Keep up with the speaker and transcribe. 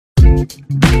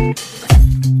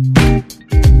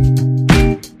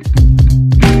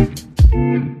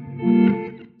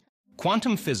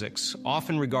Quantum physics,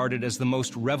 often regarded as the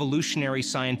most revolutionary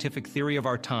scientific theory of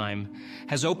our time,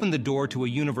 has opened the door to a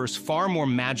universe far more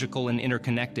magical and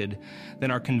interconnected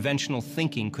than our conventional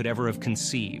thinking could ever have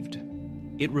conceived.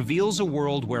 It reveals a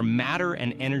world where matter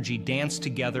and energy dance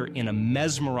together in a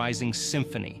mesmerizing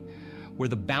symphony, where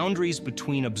the boundaries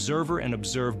between observer and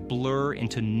observed blur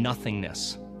into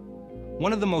nothingness.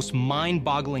 One of the most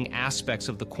mind-boggling aspects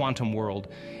of the quantum world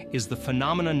is the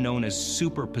phenomenon known as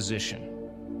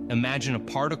superposition. Imagine a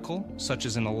particle, such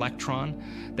as an electron,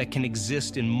 that can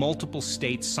exist in multiple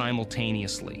states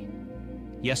simultaneously.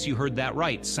 Yes, you heard that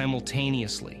right,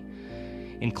 simultaneously.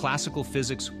 In classical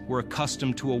physics, we're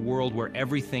accustomed to a world where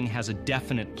everything has a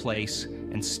definite place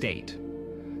and state.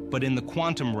 But in the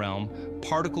quantum realm,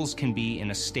 particles can be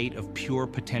in a state of pure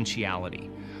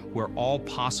potentiality, where all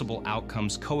possible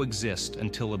outcomes coexist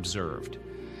until observed.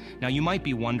 Now, you might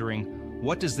be wondering,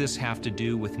 what does this have to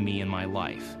do with me and my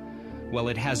life? Well,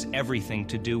 it has everything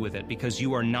to do with it, because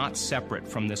you are not separate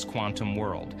from this quantum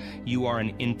world. You are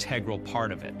an integral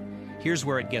part of it. Here's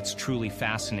where it gets truly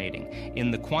fascinating.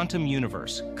 In the quantum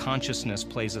universe, consciousness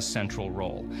plays a central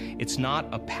role. It's not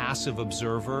a passive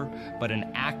observer, but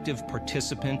an active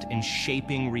participant in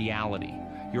shaping reality.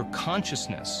 Your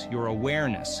consciousness, your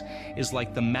awareness, is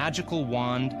like the magical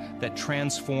wand that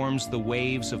transforms the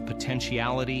waves of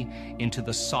potentiality into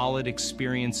the solid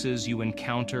experiences you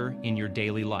encounter in your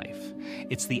daily life.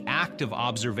 It's the act of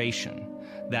observation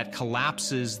that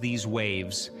collapses these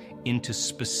waves into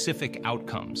specific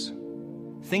outcomes.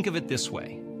 Think of it this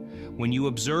way. When you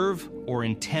observe or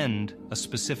intend a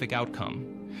specific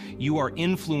outcome, you are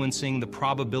influencing the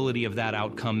probability of that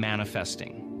outcome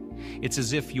manifesting. It's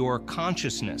as if your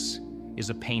consciousness is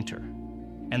a painter,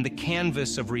 and the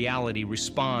canvas of reality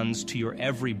responds to your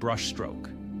every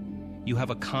brushstroke. You have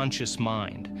a conscious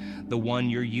mind, the one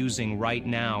you're using right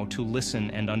now to listen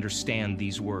and understand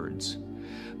these words.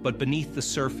 But beneath the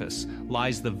surface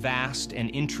lies the vast and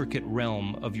intricate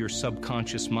realm of your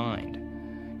subconscious mind.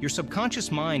 Your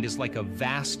subconscious mind is like a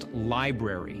vast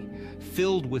library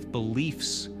filled with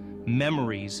beliefs,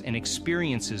 memories, and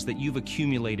experiences that you've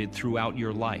accumulated throughout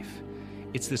your life.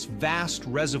 It's this vast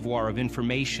reservoir of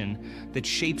information that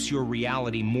shapes your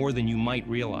reality more than you might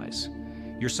realize.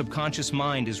 Your subconscious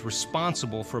mind is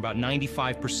responsible for about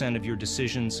 95% of your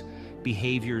decisions,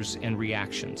 behaviors, and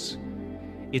reactions.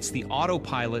 It's the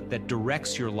autopilot that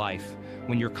directs your life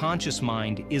when your conscious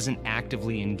mind isn't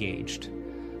actively engaged.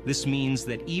 This means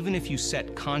that even if you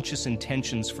set conscious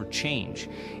intentions for change,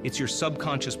 it's your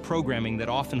subconscious programming that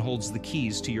often holds the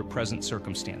keys to your present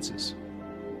circumstances.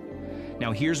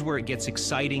 Now, here's where it gets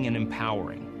exciting and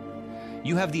empowering.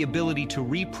 You have the ability to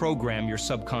reprogram your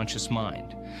subconscious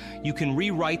mind. You can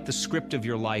rewrite the script of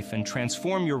your life and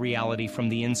transform your reality from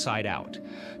the inside out.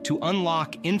 To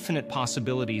unlock infinite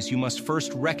possibilities, you must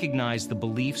first recognize the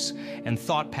beliefs and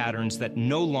thought patterns that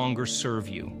no longer serve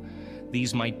you.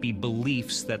 These might be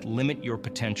beliefs that limit your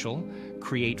potential,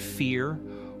 create fear,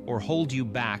 or hold you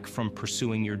back from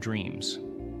pursuing your dreams.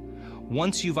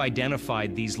 Once you've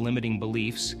identified these limiting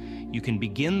beliefs, you can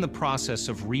begin the process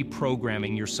of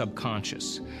reprogramming your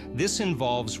subconscious. This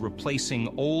involves replacing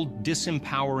old,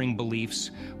 disempowering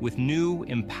beliefs with new,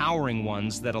 empowering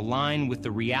ones that align with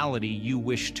the reality you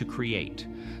wish to create.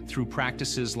 Through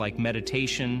practices like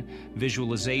meditation,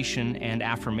 visualization, and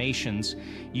affirmations,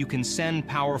 you can send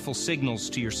powerful signals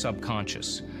to your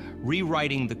subconscious,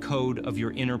 rewriting the code of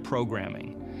your inner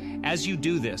programming. As you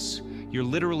do this, you're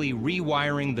literally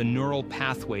rewiring the neural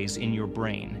pathways in your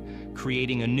brain,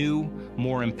 creating a new,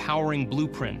 more empowering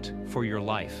blueprint for your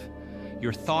life.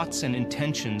 Your thoughts and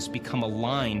intentions become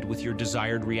aligned with your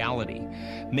desired reality,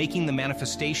 making the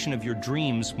manifestation of your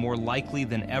dreams more likely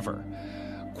than ever.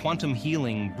 Quantum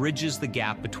healing bridges the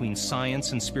gap between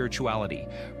science and spirituality,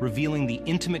 revealing the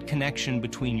intimate connection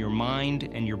between your mind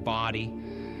and your body,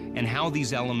 and how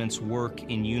these elements work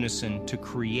in unison to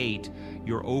create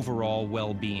your overall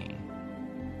well-being.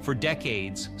 For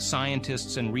decades,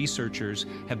 scientists and researchers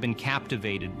have been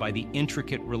captivated by the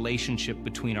intricate relationship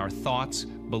between our thoughts,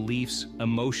 beliefs,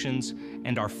 emotions,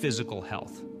 and our physical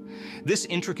health. This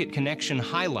intricate connection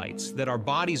highlights that our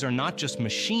bodies are not just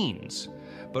machines,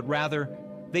 but rather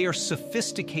they are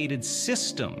sophisticated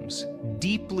systems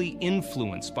deeply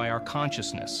influenced by our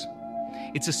consciousness.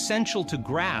 It's essential to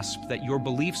grasp that your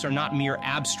beliefs are not mere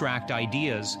abstract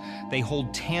ideas. They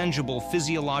hold tangible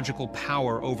physiological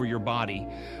power over your body.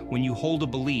 When you hold a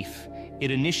belief, it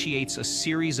initiates a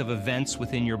series of events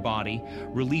within your body,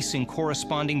 releasing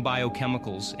corresponding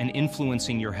biochemicals and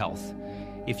influencing your health.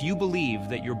 If you believe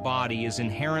that your body is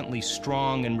inherently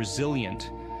strong and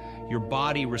resilient, your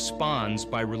body responds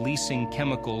by releasing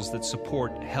chemicals that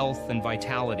support health and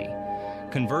vitality.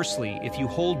 Conversely, if you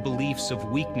hold beliefs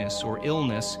of weakness or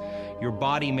illness, your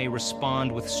body may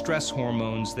respond with stress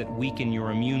hormones that weaken your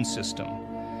immune system.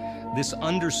 This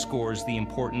underscores the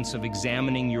importance of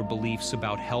examining your beliefs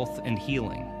about health and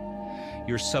healing.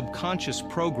 Your subconscious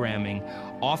programming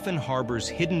often harbors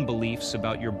hidden beliefs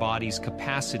about your body's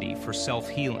capacity for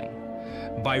self-healing.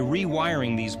 By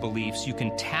rewiring these beliefs, you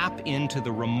can tap into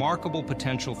the remarkable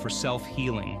potential for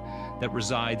self-healing that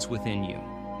resides within you.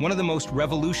 One of the most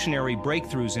revolutionary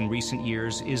breakthroughs in recent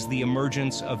years is the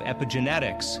emergence of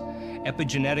epigenetics.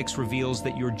 Epigenetics reveals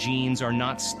that your genes are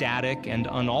not static and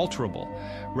unalterable.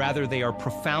 Rather, they are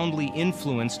profoundly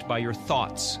influenced by your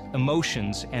thoughts,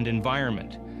 emotions, and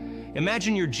environment.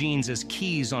 Imagine your genes as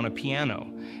keys on a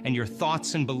piano, and your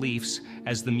thoughts and beliefs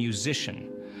as the musician.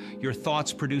 Your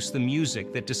thoughts produce the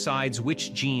music that decides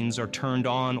which genes are turned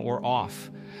on or off.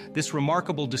 This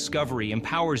remarkable discovery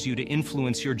empowers you to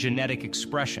influence your genetic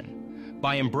expression.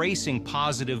 By embracing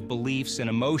positive beliefs and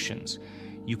emotions,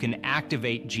 you can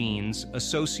activate genes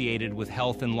associated with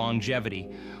health and longevity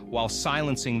while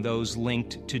silencing those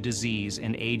linked to disease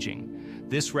and aging.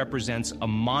 This represents a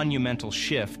monumental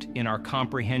shift in our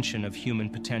comprehension of human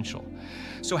potential.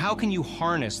 So how can you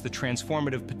harness the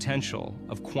transformative potential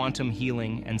of quantum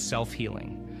healing and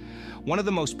self-healing? One of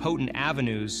the most potent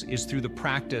avenues is through the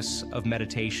practice of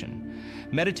meditation.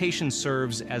 Meditation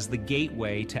serves as the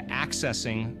gateway to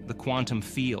accessing the quantum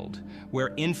field,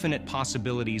 where infinite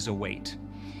possibilities await.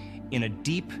 In a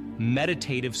deep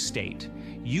meditative state,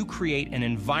 you create an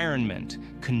environment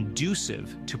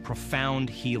conducive to profound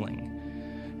healing.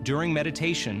 During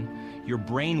meditation, your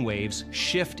brain waves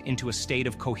shift into a state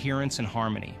of coherence and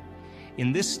harmony.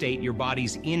 In this state, your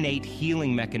body's innate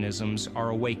healing mechanisms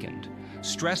are awakened.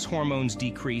 Stress hormones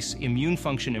decrease, immune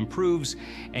function improves,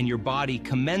 and your body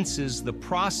commences the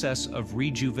process of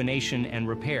rejuvenation and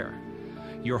repair.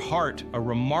 Your heart, a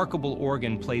remarkable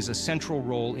organ, plays a central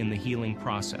role in the healing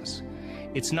process.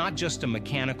 It's not just a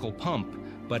mechanical pump,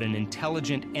 but an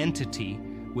intelligent entity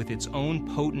with its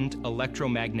own potent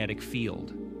electromagnetic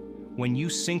field. When you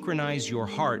synchronize your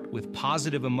heart with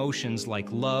positive emotions like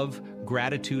love,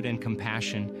 gratitude, and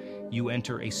compassion, you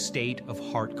enter a state of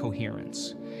heart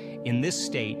coherence. In this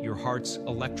state, your heart's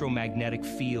electromagnetic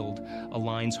field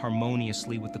aligns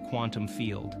harmoniously with the quantum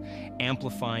field,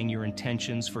 amplifying your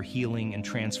intentions for healing and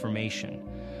transformation.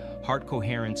 Heart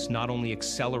coherence not only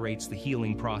accelerates the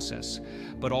healing process,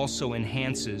 but also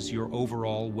enhances your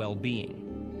overall well-being.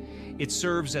 It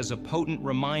serves as a potent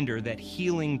reminder that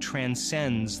healing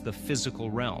transcends the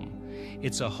physical realm.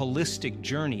 It's a holistic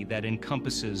journey that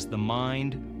encompasses the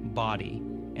mind, body,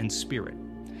 and spirit.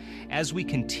 As we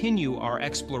continue our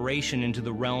exploration into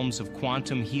the realms of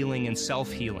quantum healing and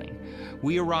self-healing,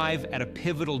 we arrive at a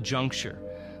pivotal juncture,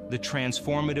 the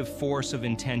transformative force of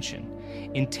intention.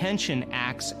 Intention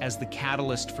acts as the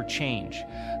catalyst for change,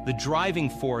 the driving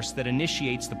force that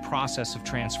initiates the process of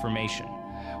transformation.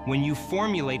 When you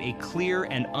formulate a clear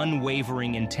and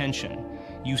unwavering intention,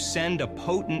 you send a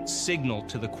potent signal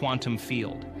to the quantum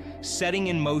field, setting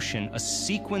in motion a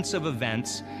sequence of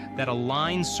events that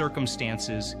align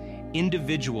circumstances,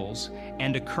 individuals,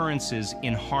 and occurrences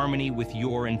in harmony with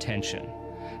your intention.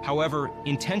 However,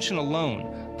 intention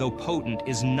alone, though potent,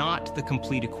 is not the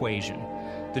complete equation.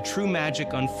 The true magic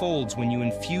unfolds when you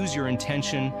infuse your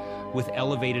intention with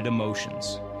elevated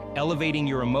emotions. Elevating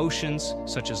your emotions,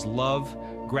 such as love,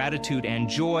 gratitude, and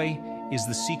joy, is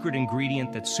the secret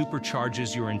ingredient that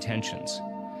supercharges your intentions.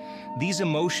 These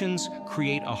emotions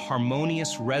create a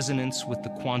harmonious resonance with the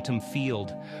quantum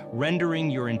field, rendering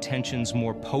your intentions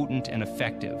more potent and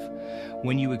effective.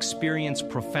 When you experience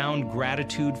profound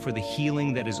gratitude for the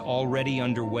healing that is already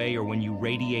underway, or when you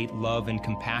radiate love and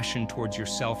compassion towards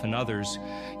yourself and others,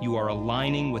 you are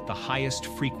aligning with the highest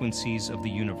frequencies of the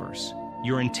universe.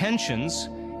 Your intentions,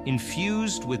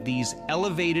 infused with these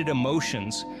elevated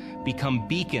emotions, become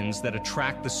beacons that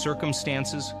attract the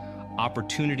circumstances,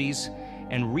 opportunities,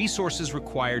 and resources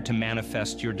required to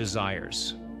manifest your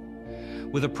desires.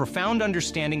 With a profound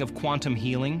understanding of quantum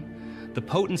healing, the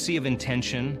potency of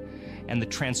intention, and the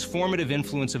transformative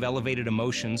influence of elevated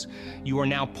emotions, you are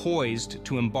now poised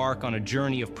to embark on a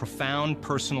journey of profound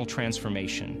personal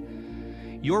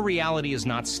transformation. Your reality is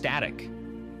not static.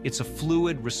 It's a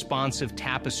fluid, responsive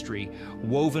tapestry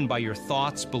woven by your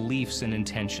thoughts, beliefs, and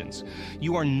intentions.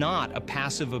 You are not a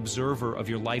passive observer of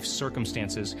your life's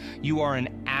circumstances. You are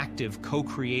an active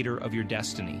co-creator of your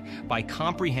destiny. By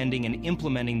comprehending and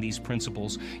implementing these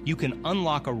principles, you can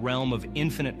unlock a realm of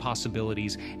infinite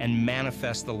possibilities and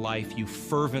manifest the life you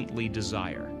fervently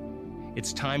desire.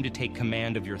 It's time to take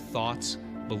command of your thoughts,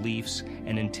 beliefs,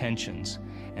 and intentions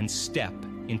and step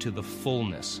into the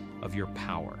fullness of your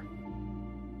power.